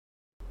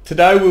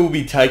Today we will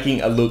be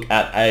taking a look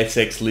at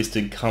ASX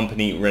listed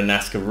company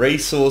Renascor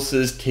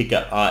Resources,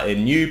 ticker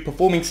RNU,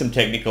 performing some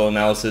technical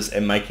analysis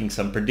and making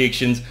some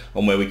predictions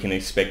on where we can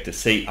expect to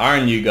see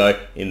RNU go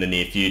in the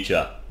near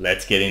future.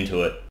 Let's get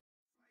into it.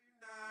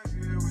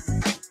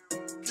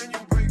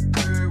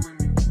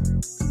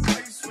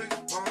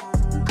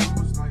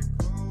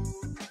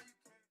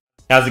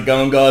 How's it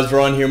going, guys?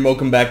 Ryan here and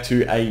welcome back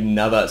to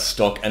another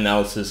stock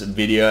analysis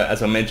video.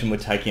 As I mentioned, we're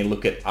taking a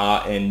look at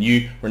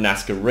RNU,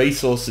 Renascor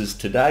Resources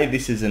today.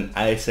 This is an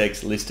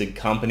ASX listed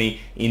company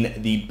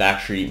in the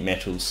battery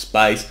metals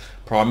space.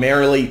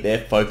 Primarily their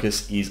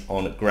focus is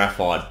on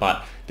graphite,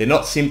 but they're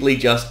not simply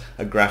just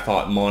a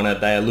graphite miner.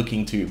 They are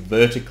looking to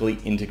vertically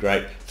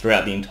integrate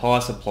throughout the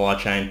entire supply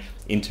chain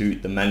into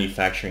the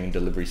manufacturing and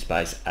delivery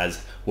space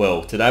as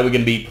well. Today we're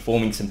going to be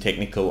performing some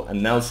technical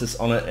analysis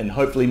on it and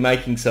hopefully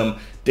making some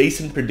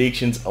decent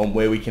predictions on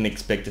where we can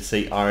expect to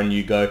see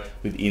RNU go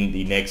within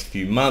the next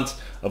few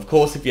months. Of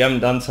course, if you haven't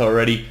done so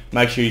already,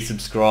 make sure you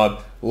subscribe,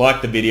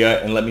 like the video,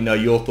 and let me know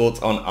your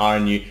thoughts on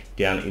RNU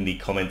down in the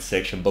comments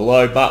section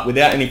below. But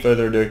without any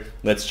further ado,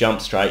 let's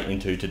jump straight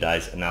into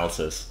today's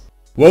analysis.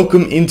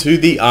 Welcome into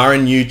the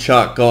RNU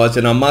chart, guys,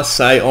 and I must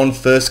say on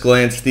first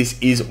glance this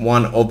is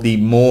one of the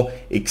more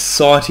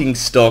exciting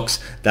stocks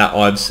that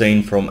I've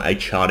seen from a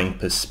charting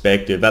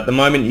perspective. At the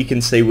moment you can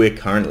see we're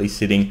currently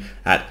sitting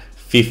at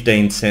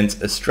 15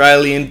 cents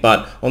Australian,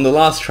 but on the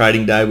last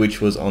trading day,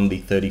 which was on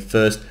the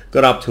 31st,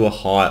 got up to a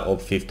high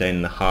of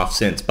 15.5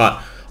 cents.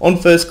 But on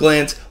first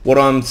glance, what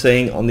I'm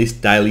seeing on this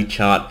daily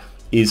chart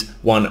is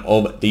one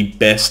of the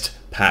best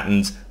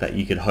patterns that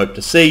you could hope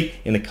to see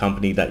in a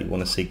company that you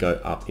want to see go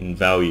up in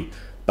value.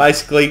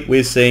 Basically,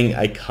 we're seeing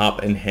a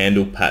cup and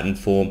handle pattern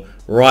form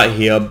right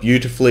here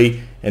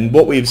beautifully, and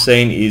what we've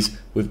seen is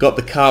we've got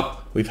the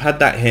cup, we've had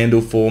that handle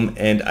form,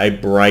 and a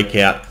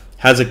breakout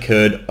has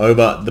occurred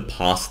over the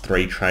past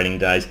 3 trading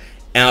days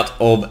out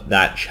of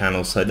that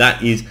channel. So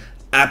that is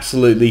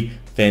absolutely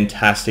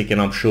fantastic,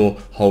 and I'm sure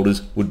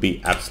holders would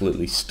be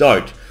absolutely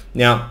stoked.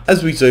 Now,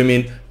 as we zoom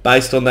in,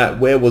 based on that,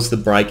 where was the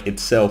break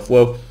itself?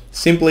 Well,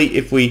 simply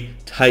if we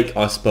take,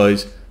 I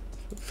suppose,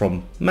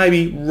 from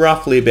maybe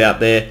roughly about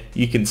there,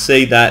 you can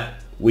see that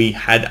we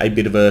had a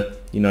bit of a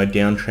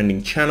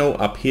downtrending channel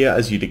up here,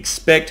 as you'd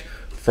expect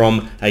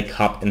from a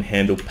cup and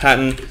handle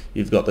pattern.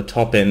 You've got the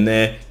top end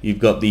there, you've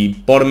got the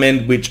bottom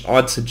end, which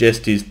I'd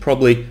suggest is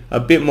probably a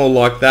bit more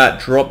like that,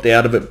 dropped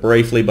out of it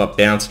briefly but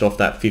bounced off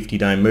that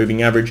 50-day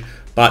moving average.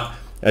 But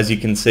as you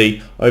can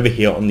see over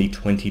here on the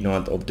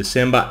 29th of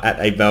December at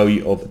a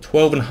value of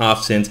 12.5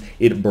 cents,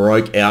 it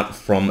broke out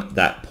from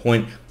that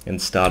point and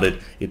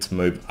started its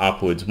move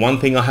upwards. One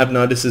thing I have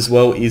noticed as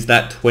well is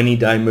that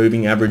 20-day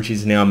moving average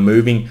is now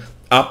moving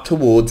up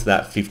towards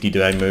that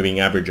 50-day moving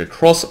average.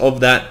 Across of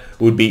that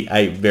would be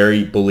a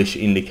very bullish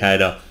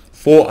indicator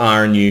for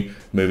RNU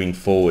moving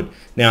forward.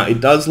 Now,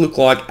 it does look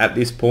like at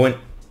this point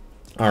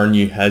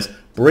RNU has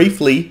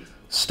briefly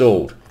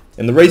stalled.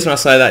 And the reason I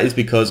say that is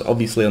because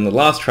obviously on the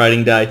last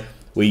trading day,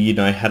 we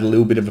had a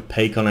little bit of a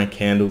peak on our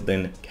candle,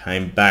 then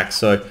came back.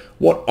 So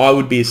what I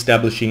would be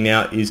establishing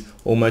now is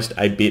almost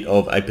a bit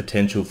of a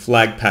potential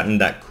flag pattern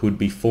that could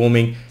be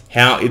forming.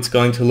 How it's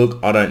going to look,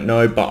 I don't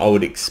know, but I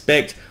would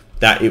expect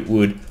that it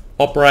would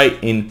operate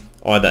in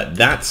either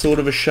that sort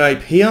of a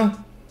shape here,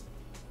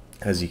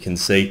 as you can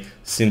see,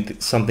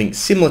 something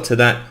similar to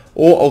that,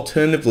 or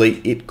alternatively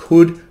it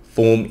could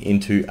form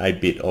into a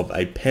bit of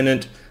a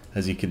pennant,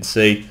 as you can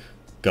see,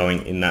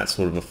 going in that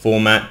sort of a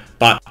format,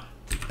 but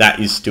that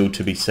is still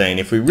to be seen.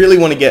 If we really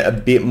want to get a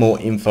bit more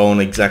info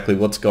on exactly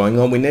what's going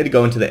on, we need to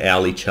go into the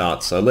hourly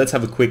chart. So let's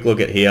have a quick look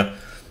at here.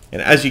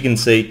 And as you can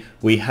see,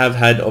 we have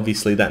had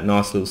obviously that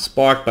nice little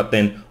spike, but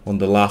then on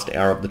the last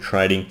hour of the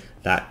trading,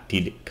 that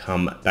did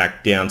come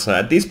back down. So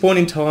at this point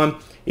in time,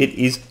 it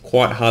is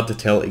quite hard to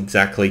tell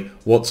exactly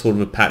what sort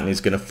of a pattern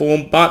is going to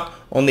form, but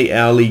on the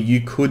hourly,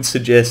 you could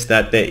suggest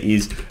that there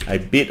is a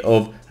bit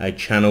of a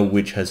channel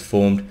which has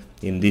formed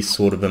in this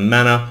sort of a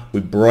manner. We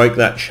broke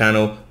that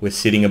channel, we're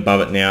sitting above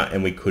it now,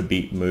 and we could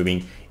be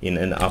moving in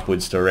an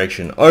upwards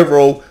direction.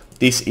 Overall,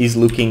 this is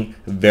looking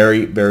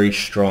very, very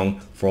strong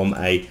from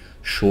a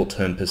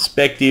short-term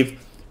perspective.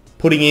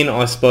 Putting in,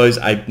 I suppose,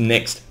 a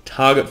next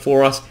target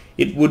for us,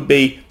 it would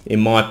be, in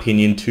my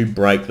opinion, to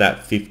break that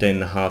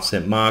 15.5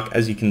 cent mark.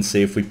 As you can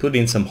see, if we put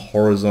in some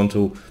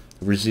horizontal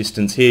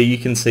resistance here, you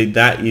can see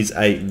that is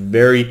a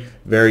very,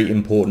 very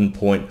important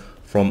point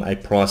from a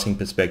pricing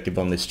perspective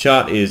on this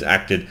chart. It has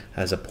acted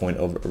as a point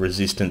of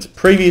resistance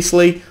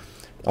previously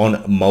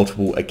on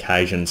multiple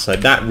occasions. So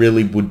that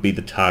really would be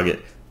the target,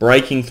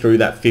 breaking through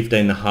that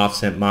 15.5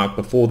 cent mark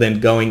before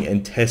then going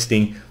and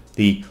testing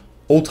the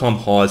all-time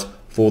highs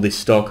for this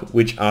stock,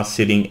 which are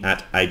sitting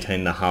at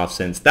 18.5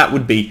 cents. That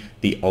would be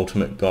the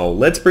ultimate goal.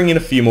 Let's bring in a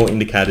few more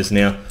indicators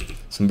now.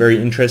 Some very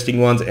interesting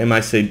ones.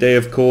 MACD,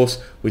 of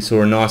course. We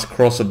saw a nice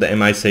cross of the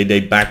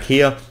MACD back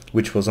here,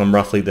 which was on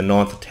roughly the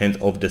 9th or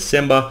 10th of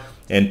December.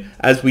 And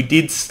as we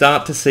did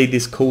start to see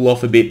this cool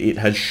off a bit, it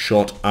has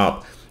shot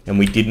up. and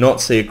we did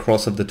not see a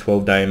cross of the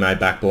 12-day MA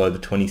back below the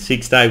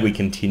 26-day. We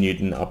continued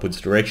in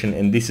upwards direction,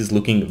 and this is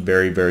looking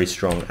very, very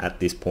strong at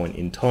this point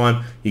in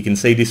time. You can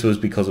see this was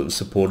because it was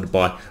supported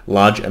by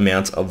large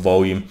amounts of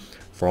volume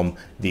from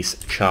this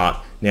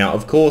chart. Now,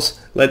 of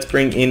course, let's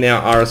bring in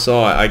our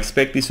RSI. I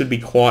expect this would be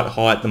quite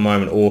high at the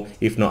moment, or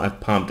if not have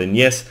pumped. And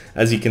yes,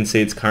 as you can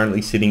see, it's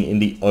currently sitting in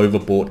the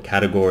overbought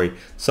category.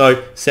 So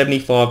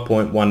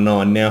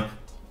 75.19. Now,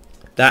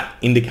 that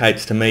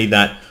indicates to me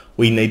that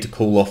we need to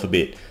cool off a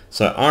bit.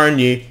 So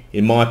RNU,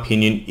 in my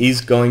opinion, is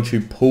going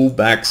to pull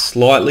back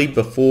slightly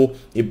before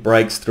it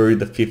breaks through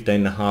the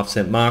 15.5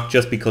 cent mark,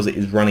 just because it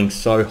is running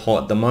so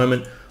hot at the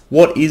moment.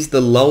 What is the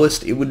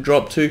lowest it would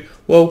drop to?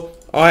 Well,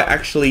 I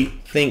actually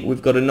think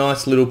we've got a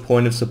nice little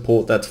point of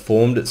support that's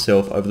formed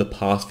itself over the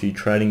past few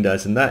trading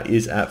days, and that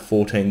is at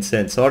 14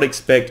 cents. So I'd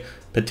expect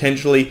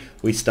potentially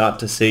we start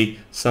to see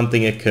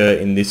something occur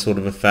in this sort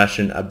of a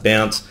fashion, a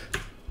bounce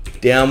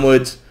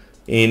downwards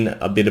in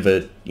a bit of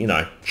a,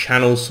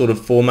 channel sort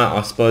of format,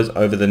 I suppose,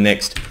 over the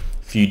next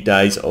few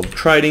days of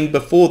trading.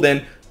 Before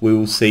then, we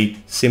will see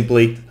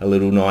simply a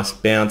little nice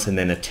bounce and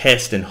then a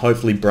test and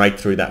hopefully break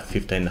through that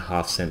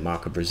 15.5 cent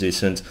mark of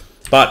resistance.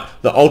 But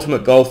the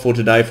ultimate goal for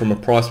today from a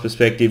price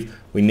perspective,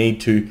 we need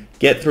to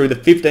get through the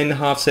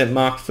 15.5 cent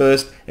mark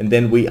first, and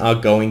then we are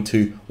going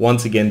to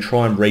once again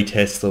try and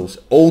retest those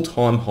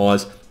all-time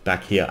highs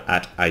back here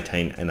at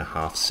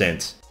 18.5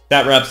 cents.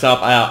 That wraps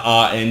up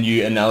our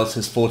RNU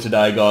analysis for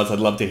today, guys. I'd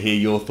love to hear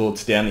your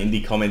thoughts down in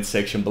the comments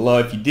section below.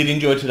 If you did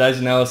enjoy today's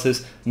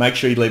analysis, make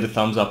sure you leave a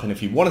thumbs up, and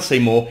if you want to see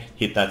more,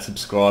 hit that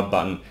subscribe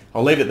button.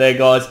 I'll leave it there,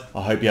 guys.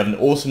 I hope you have an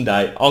awesome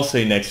day. I'll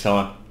see you next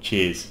time.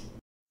 Cheers.